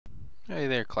Hey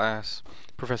there, class.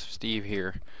 Professor Steve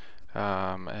here.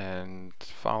 And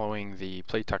following the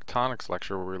plate tectonics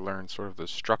lecture, where we learned sort of the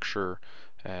structure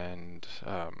and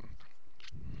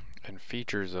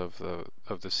features of the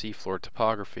seafloor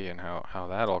topography and how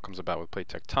that all comes about with plate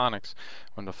tectonics,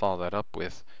 I wanted to follow that up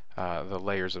with the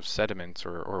layers of sediments,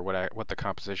 or what the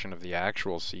composition of the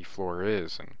actual seafloor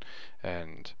is,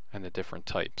 and the different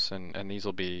types. And these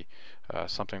will be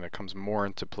something that comes more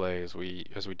into play as we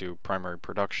do primary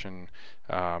production,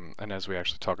 and as we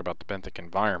actually talk about the benthic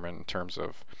environment in terms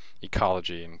of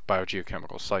ecology and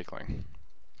biogeochemical cycling.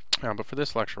 But for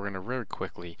this lecture, we're going to really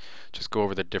quickly just go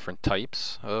over the different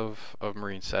types of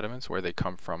marine sediments, where they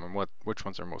come from, and which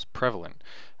ones are most prevalent.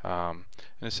 And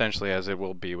essentially, as it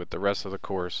will be with the rest of the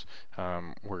course,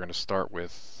 we're going to start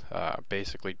with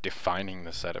basically defining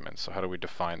the sediments. So how do we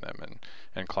define them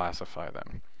and classify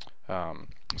them?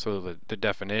 So the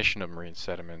definition of marine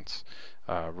sediments,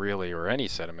 really, or any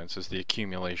sediments, is the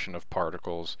accumulation of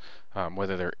particles,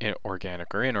 whether they're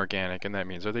organic or inorganic, and that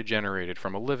means, are they generated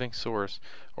from a living source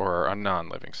or a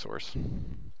non-living source?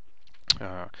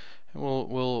 And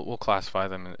we'll classify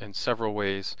them in several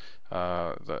ways.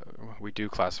 We do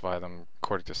classify them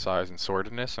according to size and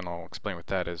sortedness, and I'll explain what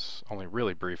that is only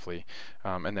really briefly.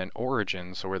 And then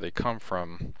origins, so where they come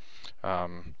from,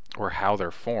 or how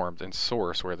they're formed, and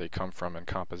source, where they come from, and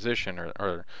composition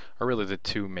are really the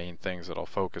two main things that I'll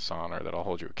focus on, or that I'll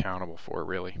hold you accountable for,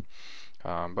 really.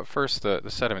 But first, the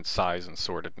sediment size and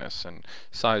sortedness. And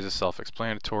size is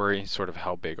self-explanatory, sort of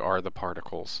how big are the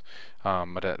particles,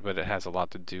 but it has a lot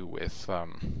to do with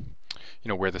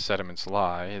where the sediments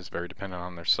lie is very dependent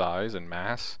on their size and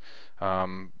mass,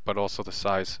 but also the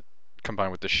size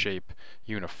combined with the shape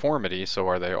uniformity. So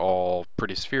are they all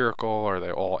pretty spherical? Are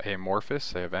they all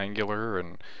amorphous? They have angular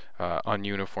and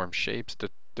ununiform shapes.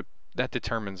 That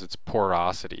determines its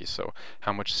porosity, so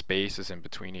how much space is in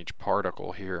between each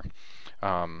particle here.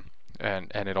 And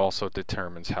it also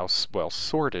determines how well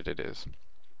sorted it is.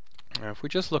 Now, if we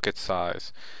just look at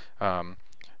size,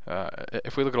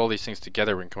 if we look at all these things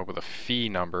together, we can come up with a phi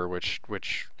number, which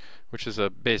is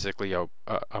basically a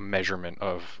measurement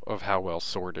of how well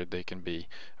sorted they can be.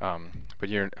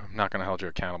 But I'm not going to hold you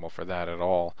accountable for that at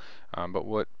all. But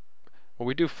what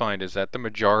we do find is that the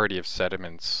majority of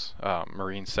sediments,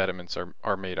 marine sediments,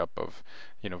 are made up of,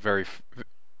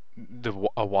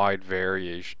 a wide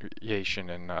variation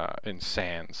in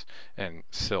sands and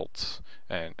silts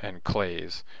and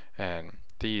clays, and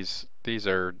these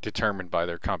are determined by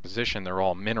their composition. They're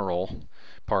all mineral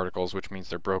particles, which means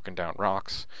they're broken down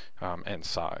rocks, and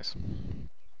size.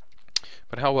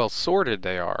 But how well sorted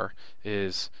they are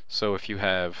is, so if you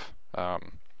have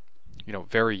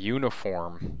very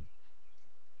uniform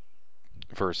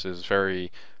versus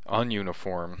very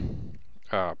ununiform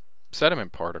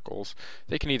sediment particles,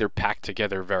 they can either pack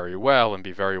together very well and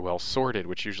be very well sorted,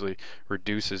 which usually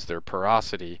reduces their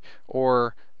porosity,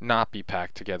 or not be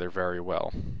packed together very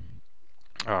well,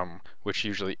 which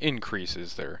usually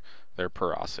increases their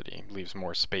porosity, leaves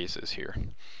more spaces here.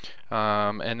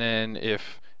 And then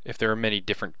if there are many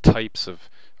different types of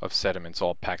sediments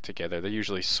all packed together, they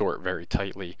usually sort very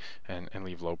tightly and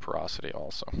leave low porosity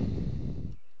also.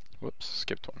 Whoops,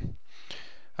 skipped one.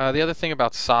 The other thing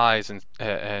about size and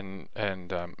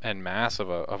mass of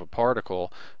a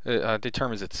particle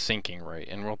determines its sinking rate,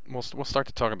 and we'll start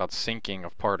to talk about sinking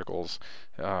of particles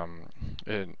over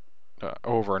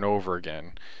and over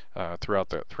again throughout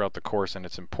the course, and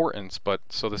its importance. But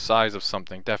so the size of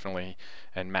something definitely,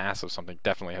 and mass of something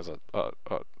definitely, has a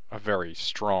very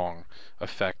strong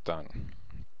effect on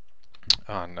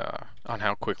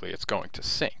how quickly it's going to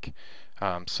sink.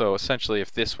 So essentially,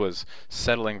 if this was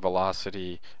settling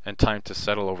velocity and time to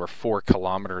settle over 4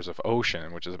 kilometers of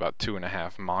ocean, which is about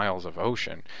 2.5 miles of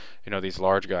ocean, these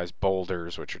large guys,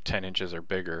 boulders, which are 10 inches or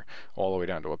bigger, all the way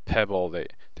down to a pebble,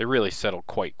 they really settle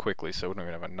quite quickly, so we don't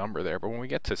even have a number there. But when we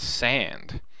get to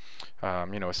sand,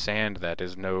 a sand that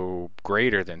is no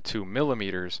greater than 2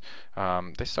 millimeters,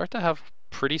 they start to have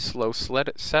pretty slow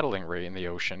settling rate in the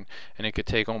ocean, and it could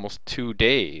take almost 2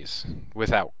 days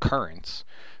without currents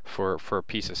for a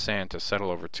piece of sand to settle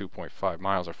over 2.5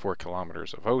 miles or 4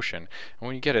 kilometers of ocean. And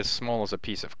when you get as small as a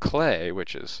piece of clay,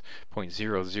 which is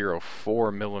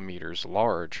 0.004 millimeters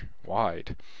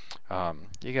wide,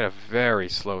 you get a very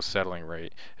slow settling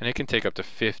rate, and it can take up to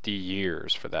 50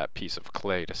 years for that piece of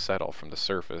clay to settle from the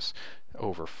surface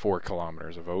over 4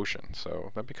 kilometers of ocean.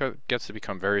 So that gets to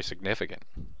become very significant.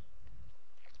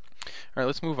 All right,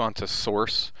 let's move on to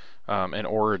source and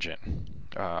origin.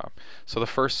 So the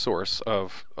first source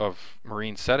of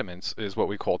marine sediments is what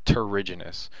we call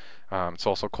Terrigenous. It's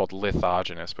also called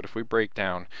Lithogenous, but if we break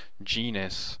down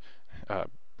genus,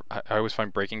 I always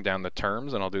find breaking down the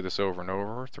terms, and I'll do this over and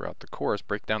over throughout the course,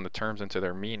 break down the terms into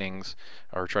their meanings,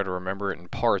 or try to remember it in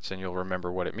parts, and you'll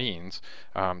remember what it means.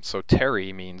 So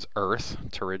terri means earth,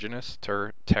 terrigenous,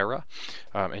 terra,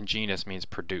 and genus means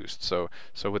produced. So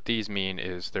what these mean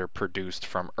is they're produced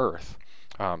from earth.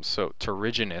 So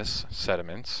terrigenous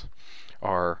sediments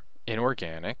are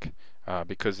inorganic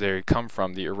because they come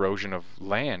from the erosion of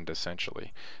land,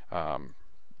 essentially.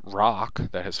 Rock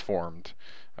that has formed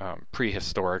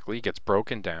prehistorically gets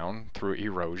broken down through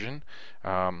erosion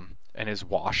and is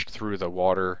washed through the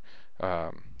water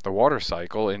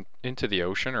cycle into the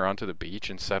ocean or onto the beach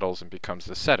and settles and becomes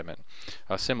the sediment.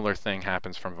 A similar thing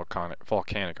happens from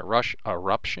volcanic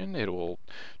eruption. It will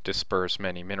disperse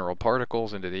many mineral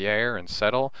particles into the air and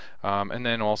settle, and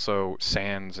then also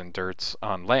sands and dirts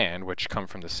on land, which come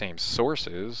from the same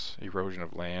sources, erosion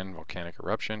of land, volcanic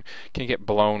eruption, can get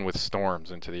blown with storms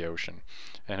into the ocean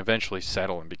and eventually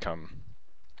settle and become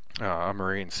a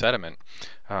marine sediment.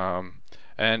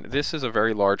 And this is a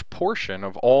very large portion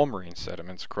of all marine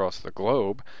sediments across the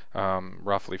globe,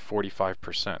 roughly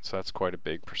 45%, so that's quite a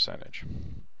big percentage.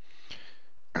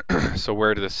 So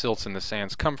where do the silts and the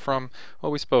sands come from?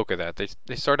 Well, we spoke of that.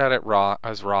 They start out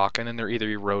as rock, and then they're either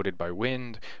eroded by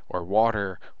wind or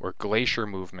water or glacier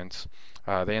movements.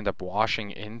 They end up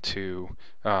washing into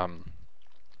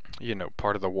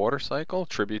part of the water cycle,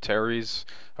 tributaries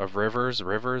of rivers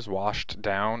washed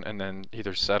down and then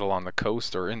either settle on the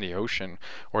coast or in the ocean,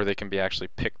 or they can be actually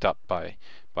picked up by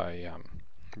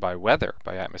weather,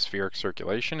 by atmospheric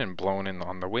circulation, and blown in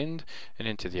on the wind and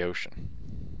into the ocean.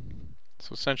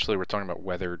 So essentially we're talking about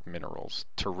weathered minerals,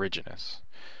 terrigenous.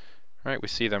 Right, we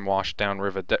see them wash down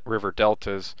river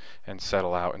deltas and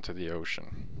settle out into the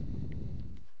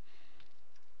ocean.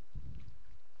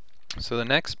 So the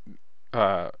next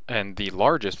and the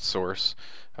largest source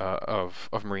of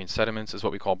marine sediments is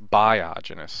what we call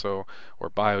biogenous, or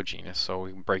biogenous. So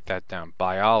we can break that down: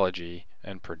 biology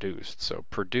and produced. So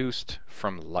produced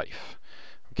from life.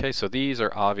 Okay, so these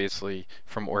are obviously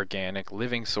from organic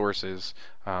living sources,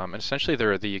 and essentially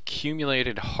they're the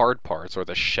accumulated hard parts, or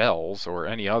the shells, or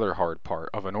any other hard part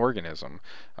of an organism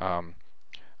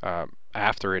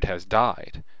after it has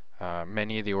died.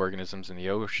 Many of the organisms in the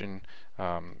ocean,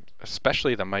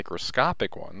 especially the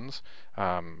microscopic ones,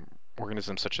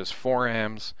 organisms such as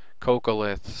forams,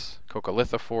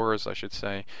 coccolithophores, I should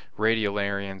say,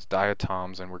 radiolarians,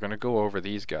 diatoms, and we're going to go over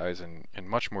these guys in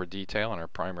much more detail in our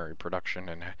primary production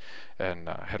and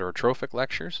heterotrophic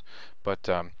lectures. But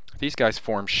these guys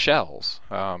form shells,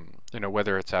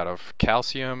 whether it's out of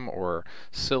calcium or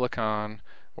silicon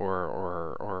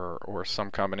or some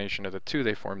combination of the two.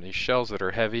 They form these shells that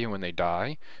are heavy when they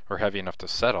die, or heavy enough to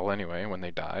settle anyway. When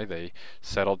they die, they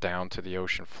settle down to the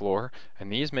ocean floor,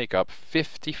 and these make up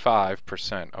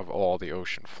 55% of all the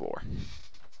ocean floor.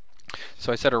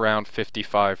 So I said around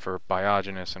 55 for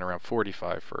Biogenous and around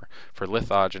 45 for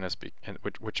Lithogenous,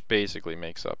 which basically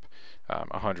makes up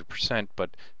 100%,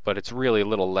 but it's really a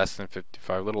little less than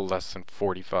 55, a little less than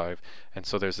 45, and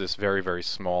so there's this very, very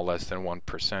small, less than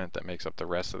 1% that makes up the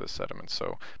rest of the sediments.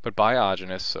 So, but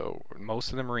Biogenous, so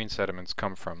most of the marine sediments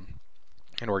come from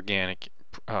an organic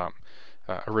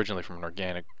originally from an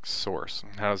organic source.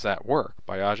 How does that work?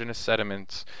 Biogenous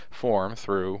sediments form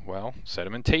through, well,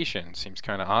 sedimentation. Seems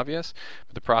kind of obvious,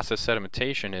 but the process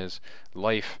sedimentation is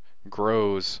life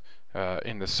grows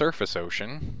in the surface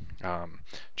ocean,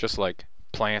 just like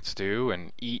plants do,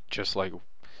 and eat just like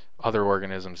other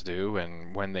organisms do,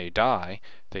 and when they die,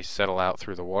 they settle out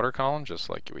through the water column, just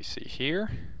like we see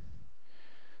here.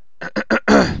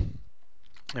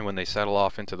 And when they settle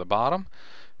off into the bottom,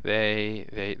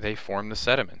 they form the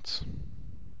sediments.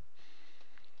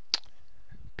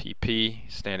 PP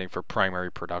standing for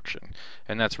primary production,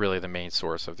 and that's really the main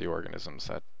source of the organisms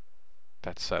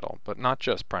that settle, but not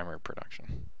just primary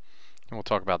production. And we'll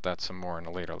talk about that some more in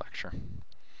a later lecture.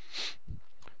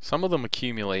 Some of them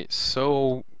accumulate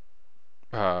so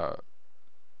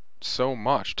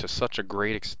much, to such a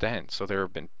great extent, so there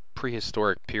have been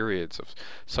prehistoric periods of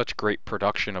such great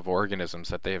production of organisms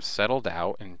that they have settled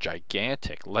out in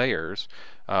gigantic layers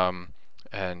and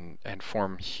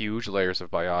form huge layers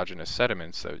of biogenous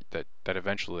sediments that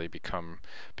eventually become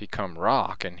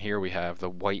rock. And here we have the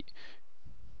white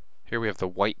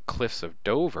cliffs of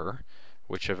Dover,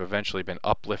 which have eventually been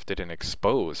uplifted and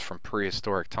exposed from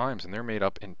prehistoric times, and they're made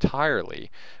up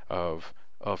entirely of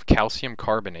calcium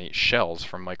carbonate shells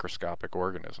from microscopic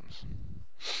organisms.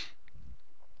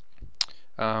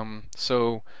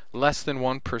 So less than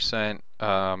 1%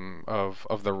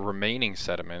 of the remaining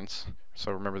sediments,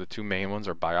 so remember the two main ones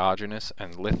are Biogenous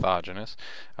and Lithogenous,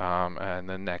 and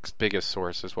the next biggest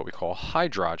source is what we call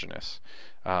Hydrogenous.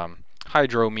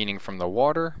 Hydro meaning from the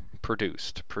water,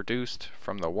 produced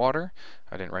from the water.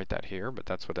 I didn't write that here, but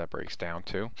that's what that breaks down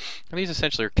to. And these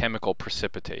essentially are chemical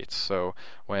precipitates. So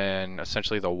when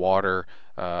essentially the water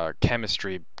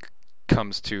chemistry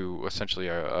comes to essentially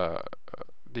the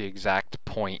exact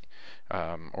point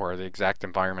or the exact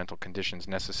environmental conditions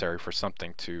necessary for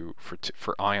something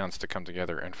for ions to come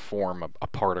together and form a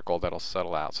particle that'll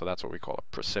settle out. So that's what we call a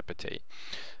precipitate.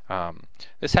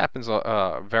 This happens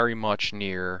very much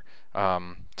near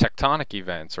tectonic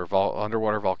events or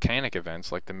underwater volcanic events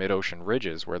like the mid-ocean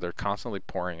ridges, where they're constantly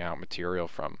pouring out material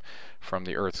from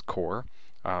the Earth's core.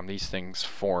 These things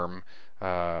form,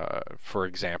 for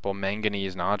example,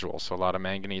 manganese nodules. So a lot of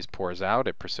manganese pours out,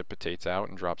 it precipitates out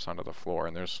and drops onto the floor.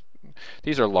 And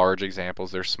these are large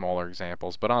examples, there's smaller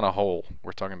examples, but on a whole,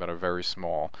 we're talking about a very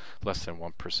small, less than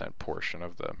 1% portion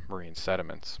of the marine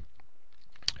sediments.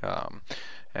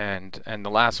 And the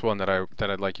last one that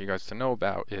I'd like you guys to know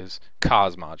about is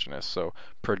cosmogenous, so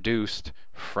produced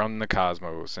from the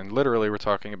cosmos, and literally we're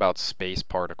talking about space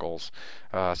particles.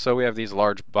 So we have these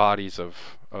large bodies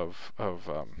of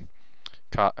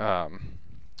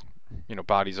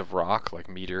bodies of rock like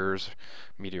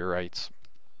meteorites.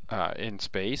 In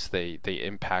space, they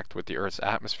impact with the Earth's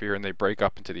atmosphere and they break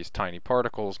up into these tiny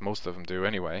particles. Most of them do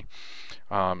anyway.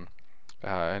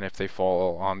 And if they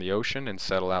fall on the ocean and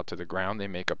settle out to the ground, they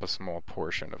make up a small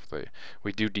portion of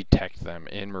we do detect them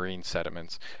in marine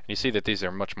sediments. And you see that these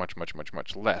are much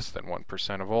less than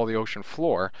 1% of all the ocean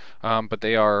floor, but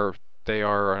they are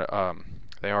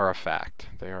a fact.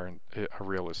 They are a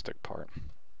realistic part.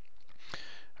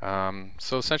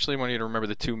 So essentially, I want you to remember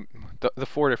the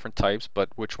four different types, but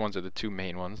which ones are the two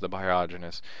main ones, the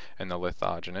Biogenous and the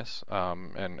Lithogenous,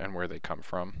 and where they come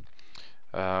from.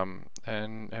 And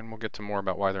we'll get to more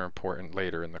about why they're important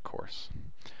later in the course.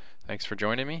 Thanks for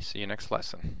joining me. See you next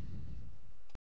lesson.